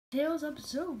Tails, I'm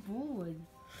so bored.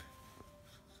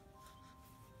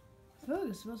 I feel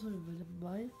like it smells like a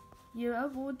mine. Yeah,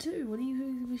 I'm bored too. What do you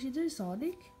think we should do,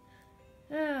 Sonic?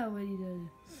 Yeah, what do you do?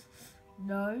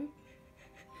 No.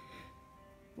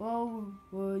 Well,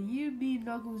 you, me,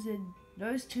 Knuckles, and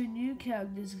those two new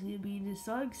characters are going to be in the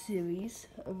Sonic series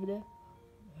over there.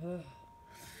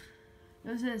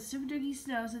 Those are Super Doogie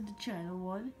Schnauzer, the channel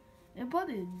one, and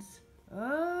Buttons.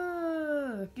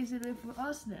 Oh, I guess they're for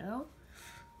us now.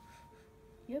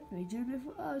 Yep, they do it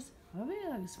for us. I mean,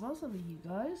 I can smell something, you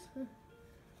guys.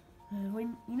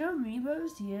 When you know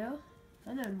Amiibos, yeah,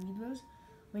 I know Amiibos.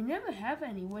 We never have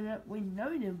any. We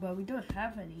know them, but we don't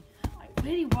have any. I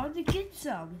really wanted to get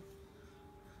some.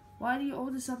 Why do you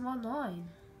order some online?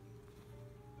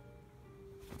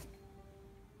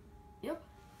 Yep,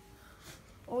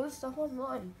 order stuff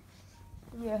online.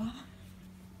 Yeah.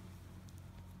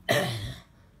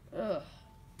 Ugh.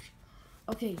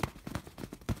 Okay.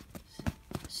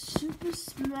 Super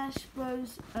Smash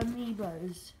Bros.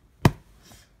 Amiibos.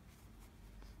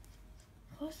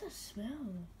 What's that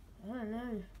smell? I don't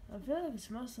know. I feel like I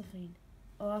smell something.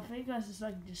 Oh, I think I just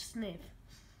like to sniff.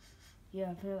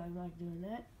 Yeah, I feel like doing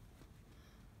that.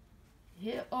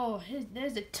 Here,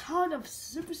 there's a ton of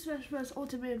Super Smash Bros.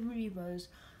 Ultimate Amiibos.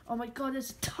 Oh my god,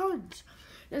 there's tons.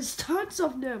 There's tons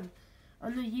of them. I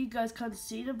know you guys can't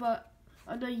see them, but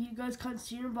I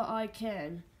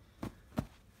can.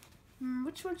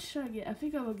 Which one should I get? I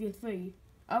think I will get 3.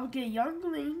 I will get Young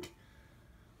Link,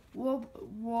 Wob,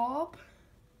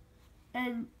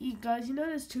 and you guys, you know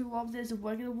there's 2 Wobs. There's a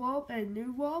regular Wob and a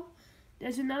new Wob.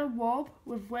 There's another Wob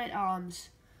with red arms.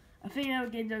 I think I will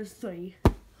get those 3.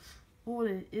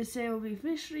 Ordered. It said it will be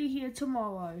officially here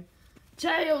tomorrow.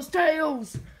 Tails!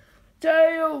 Tails!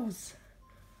 Tails!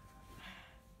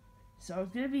 So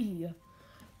it's gonna be here.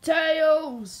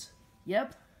 Tails!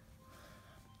 Yep.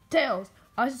 Tails!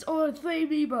 I just ordered 3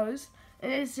 Amiibos,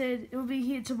 and it said it will be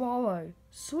here tomorrow.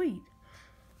 Sweet.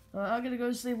 I'm gonna go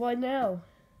to sleep right now.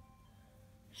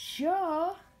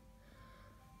 Sure.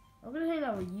 I'm gonna hang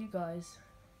out with you guys.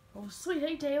 Oh, sweet.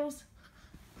 Hey, Tails.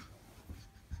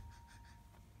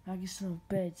 I can smell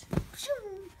beds.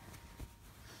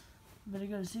 Better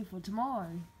go to sleep for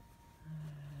tomorrow.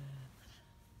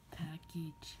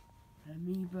 Package.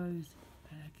 Amiibos.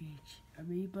 Package.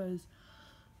 Amiibos.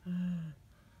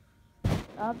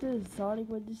 After Sonic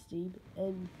went to sleep,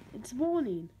 and it's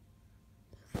morning.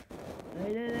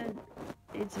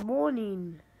 It's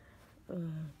morning.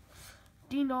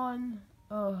 Dinon.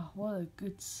 Oh, what a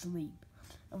good sleep.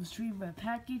 I was dreaming about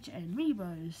package and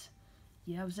Amiibos.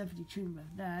 Yeah, I was definitely dreaming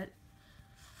about that.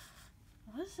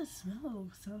 What does that smell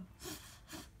so?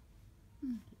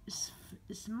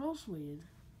 It smells weird.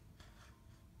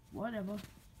 Whatever.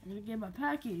 I'm gonna get my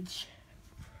package.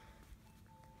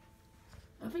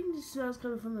 I think the smell's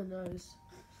coming from the nose.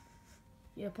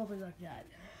 Yeah, probably like that.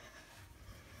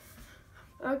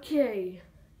 Okay.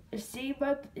 See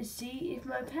if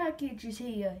my package is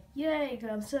here. Yay, cause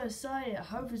I'm so excited. I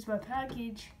hope it's my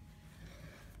package.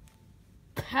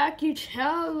 Package,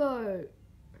 hello.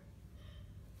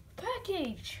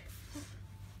 Package.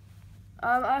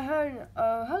 I heard,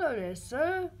 hello there,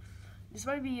 sir. This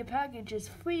might be your package. It's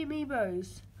 3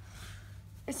 Amiibos.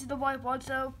 Is it the white ones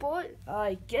that I bought?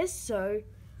 I guess so.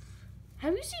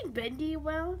 Have you seen Bendy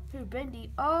around? Who,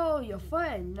 Bendy? Oh, your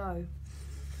friend. No.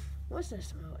 What's that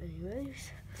smell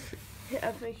anyways?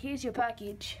 I think here's your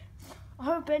package. I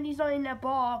hope Bendy's not in that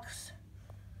box.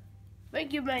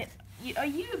 Thank you, mate. Are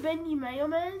you a Bendy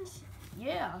mailman?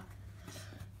 Yeah.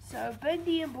 So,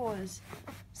 Bendy and boys.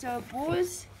 So,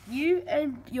 boys, you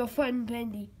and your friend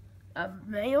Bendy.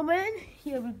 Mailman?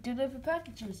 Yeah, we deliver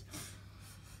packages.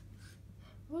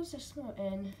 What's that smell?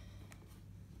 And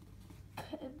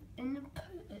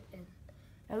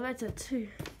a letter too.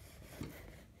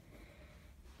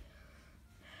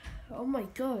 Oh my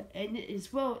god! And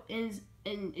it's well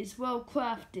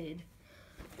crafted.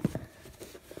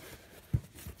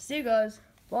 See you guys.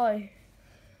 Bye.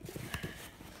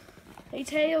 Hey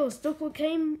Tails, look what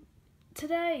came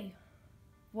today.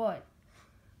 What?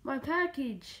 My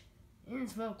package. And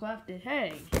it's well crafted.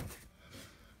 Hey.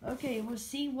 Okay, we'll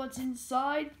see what's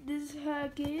inside this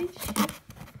package.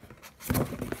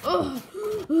 Oh.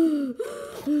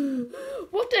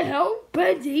 What the hell,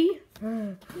 Bendy?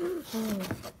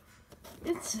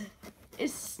 It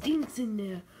stinks in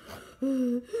there.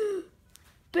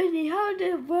 Bendy, how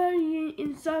were you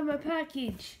inside my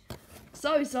package?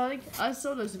 Sorry, Sonic. I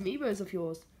saw those Amiibos of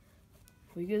yours.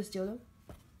 Were you gonna steal them?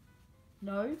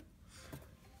 No.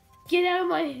 Get out of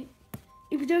my.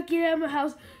 If you don't get out of my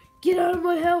house, get out of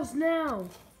my house now.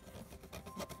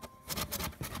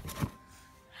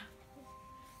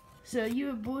 So you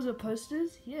and Balls are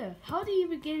posters? Yeah. How do you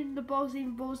even get in the box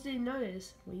even Balls didn't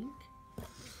notice? Wink.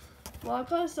 Well, I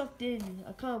kinda sucked in.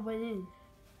 I kinda went in.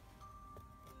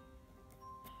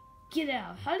 Get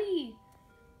out. How do you...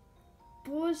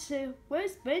 Balls said,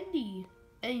 where's Bendy?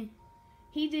 And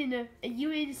he didn't know. And you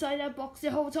were inside that box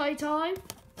the whole entire time?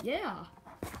 Yeah.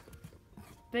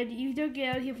 Bendy, if you don't get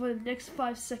out of here for the next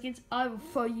 5 seconds, I will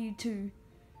throw you to...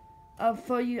 I'll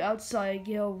throw you outside and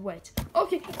get all wet.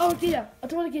 Okay, I'll get out. I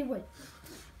don't want to get wet.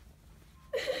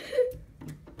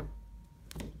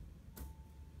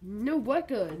 No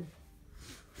weapon.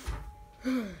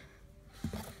 What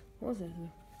was that?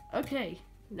 Okay,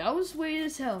 that was weird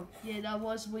as hell. Yeah, that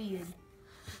was weird.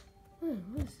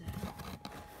 What is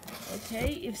that?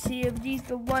 Okay, if CMD's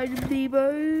the white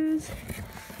Amiibos.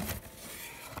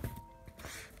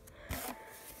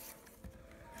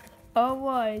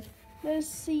 Alright. Let's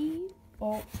see.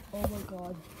 Oh my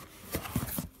god.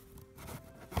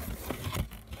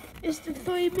 It's the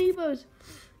 3 Amiibos.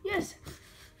 Yes.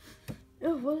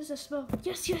 Oh, what does that smell?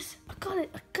 Yes. I got it.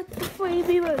 I got the 3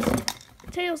 Amiibos.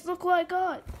 Tails, look what I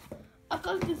got. I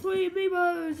got the 3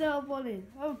 Amiibos that I wanted.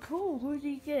 Oh, cool. Who did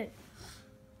you get?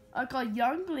 I got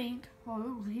Young Link.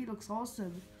 Oh, he looks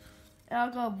awesome. And I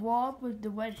got Wob with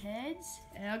the red heads.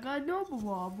 And I got a normal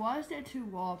Wob. Why is there 2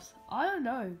 Wobs? I don't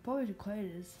know. Probably the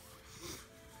creators.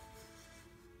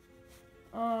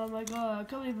 Oh my god, I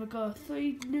can't believe I got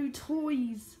 3 new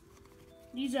toys.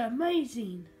 These are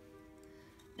amazing.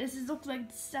 This looks like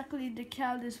exactly the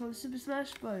characters from Super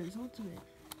Smash Bros. Ultimate.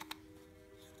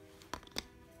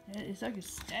 Yeah, it's like a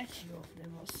statue of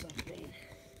them or something.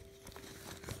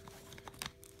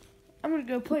 I'm gonna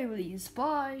go play with these.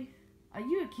 Bye. Are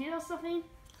you a kid or something?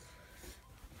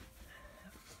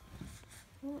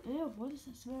 Oh, ew, what does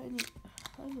that smell?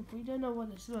 We don't know what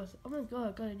it smells. Oh my god,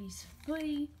 I got these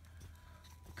 3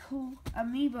 cool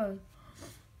Amiibo.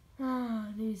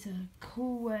 Ah, these are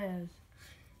cool wares.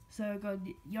 So I got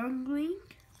the Young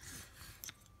Link.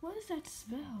 What does that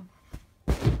smell?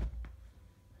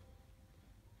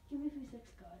 Give me a few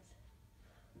seconds, guys.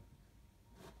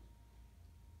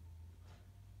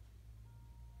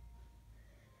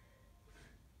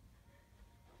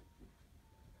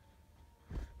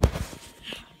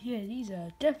 Yeah, these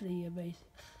are definitely amazing.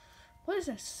 What does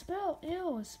that smell?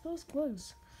 Ew, it smells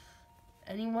gross.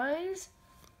 Anyways,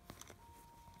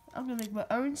 I'm gonna make my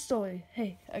own story.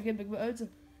 Hey, I can make my own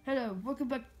story. Hello, welcome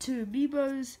back to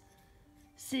Amiibo's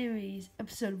series,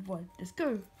 episode 1. Let's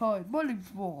go. Hi, my name's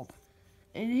Rob.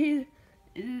 And here,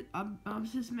 I'm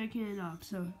just making it up,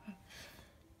 so.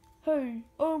 Hey,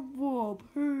 I'm Rob.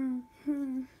 Oh,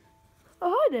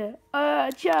 hi there.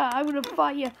 I'm gonna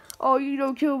fight you. Oh, you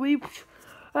don't kill me.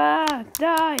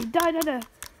 Die.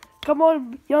 Come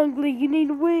on, Young Link, you need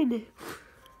to win.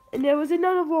 And there was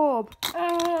another Rob.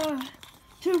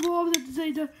 2 Robs at the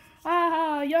same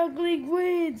time. Young Link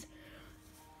wins.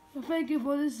 Well, thank you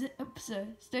for this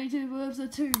episode. Stay tuned for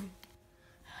episode 2.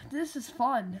 This is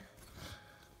fun.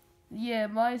 Yeah,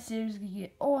 my series is gonna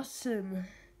get awesome.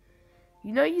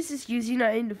 You know you're just using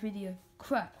that in the video.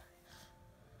 Crap.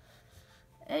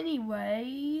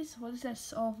 Anyways, what is that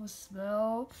awful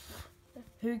smell?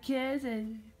 Who cares?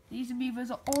 And these Amiibos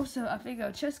are awesome. I think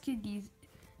I'll just get these.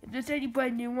 If there's any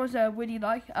brand new ones that I really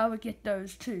like, I will get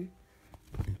those too.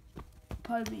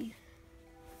 Pardon me.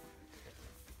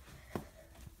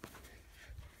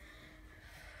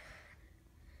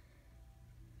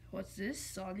 What's this?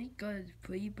 Sonic got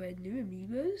 3 brand new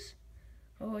Amiibos?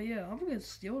 Oh yeah, I'm gonna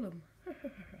steal them.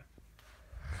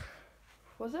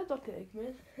 Was that Dr.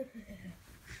 Eggman?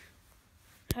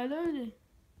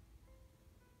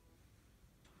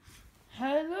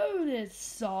 Hello there,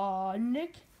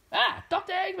 Sonic.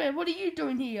 Dr. Eggman, what are you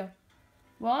doing here?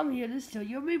 Well, I'm here to steal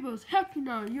your Amiibos. Heck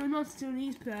no, you're not stealing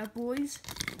these bad boys.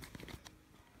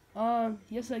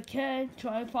 Yes I can.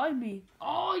 Try and find me.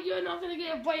 Oh, you're not gonna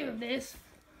get away with this.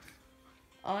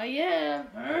 I am.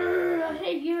 I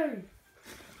hate you.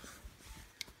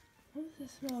 What does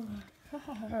this smell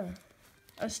like?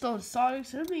 I stole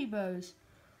Sonic's Amiibos.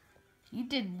 You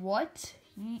did what?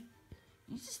 You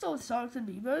just stole Sonic's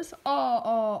Amiibos?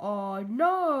 Oh,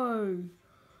 no.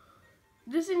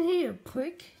 Listen here,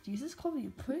 prick. Jesus, call me a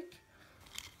prick.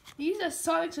 These are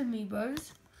Sonic's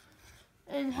Amiibos.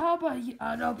 And how about you?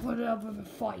 And I'll put it up with a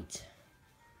fight.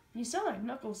 You sound like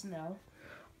Knuckles now.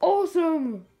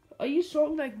 Awesome! Are you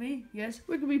strong like me? Yes,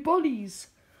 we're gonna be buddies.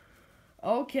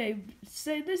 Okay,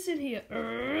 say this in here.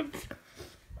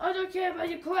 I don't care about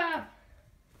your crap.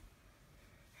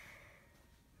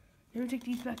 Let me take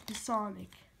these back to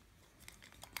Sonic.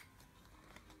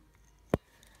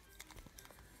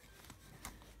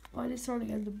 Why did Sonic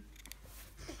end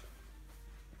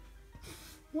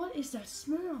What is that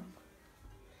smell?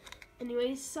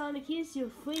 Anyways, Sonic, here's your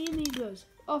free Amiibos.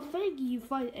 Oh, thank you,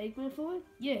 find Eggman for it?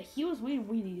 Yeah, he was really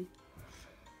weedy.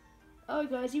 Alright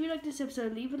guys, if you like this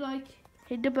episode, leave a like,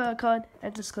 hit the bell icon,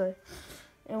 and subscribe.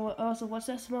 And also, what's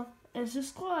that smell? And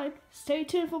subscribe. Stay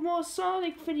tuned for more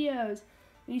Sonic videos.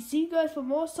 We see you guys for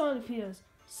more Sonic videos.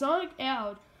 Sonic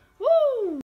out. Woo!